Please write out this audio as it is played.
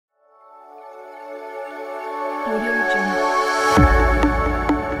Audio Jungle.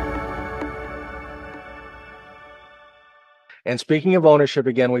 And speaking of ownership,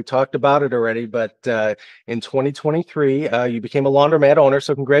 again, we talked about it already, but in 2023, you became a laundromat owner.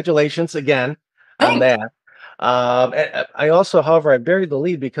 So congratulations again on Thanks. that. And I also, however, I buried the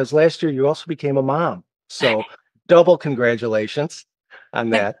lead because last year you also became a mom. So double congratulations on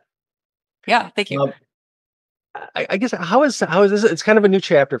Thank, that. yeah, thank you. Um, I guess how is this? It's kind of a new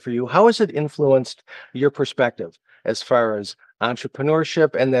chapter for you. How has it influenced your perspective as far as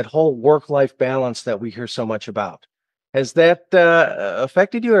entrepreneurship and that whole work-life balance that we hear so much about? Has that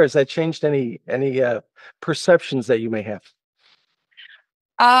affected you, or has that changed any perceptions that you may have?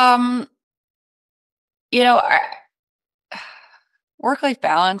 Um, you know, work-life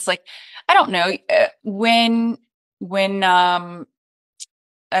balance, like, I don't know, when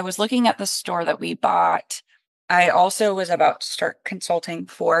I was looking at the store that we bought, I also was about to start consulting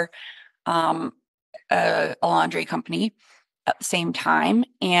for um a laundry company at the same time.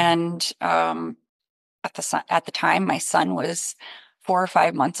 And at the time my son was 4 or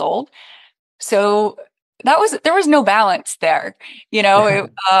 5 months old. So there was no balance there,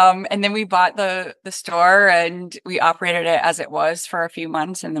 and then we bought the store and we operated it as it was for a few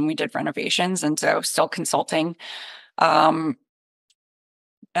months, and then we did renovations, and so still consulting um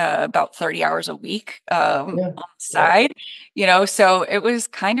about 30 hours a week Yeah, on the yeah. side, so it was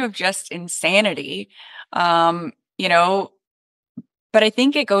kind of just insanity. Um, you know, but I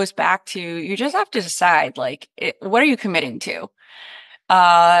think it goes back to, you just have to decide, like, what are you committing to?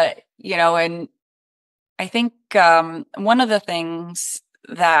 And I think one of the things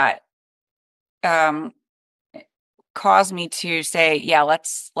that um, caused me to say, yeah,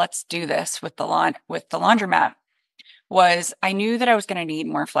 let's do this with the laundromat, was I knew that I was going to need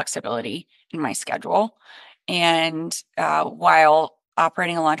more flexibility in my schedule. And while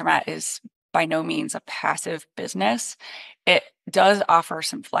operating a laundromat is by no means a passive business, it does offer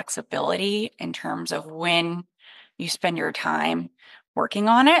some flexibility in terms of when you spend your time working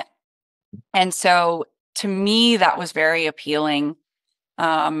on it. And so to me, that was very appealing,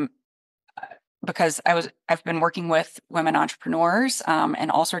 um, because I've been working with women entrepreneurs and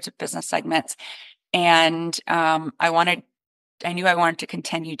all sorts of business segments, and I knew I wanted to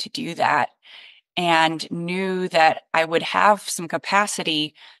continue to do that, and knew that I would have some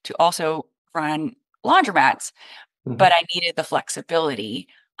capacity to also run laundromats, Hmm. but I needed the flexibility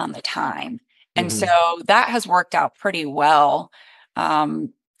on the time. And so Hmm. that has worked out pretty well,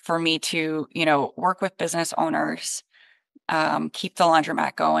 for me to, work with business owners, keep the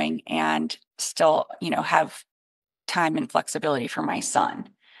laundromat going, and still, have time and flexibility for my son.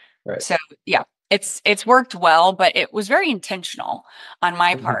 Right. So yeah, it's worked well, but it was very intentional on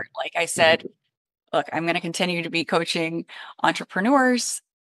my Hmm. part. Like I Hmm. said, look, I'm going to continue to be coaching entrepreneurs.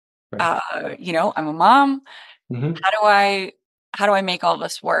 Right. I'm a mom. Hmm. How do I make all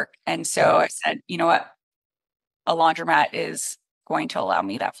this work? And so Right. I said, you know what? A laundromat is going to allow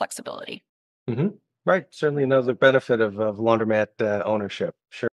me that flexibility. Hmm. Right. Certainly another benefit of laundromat ownership. Sure.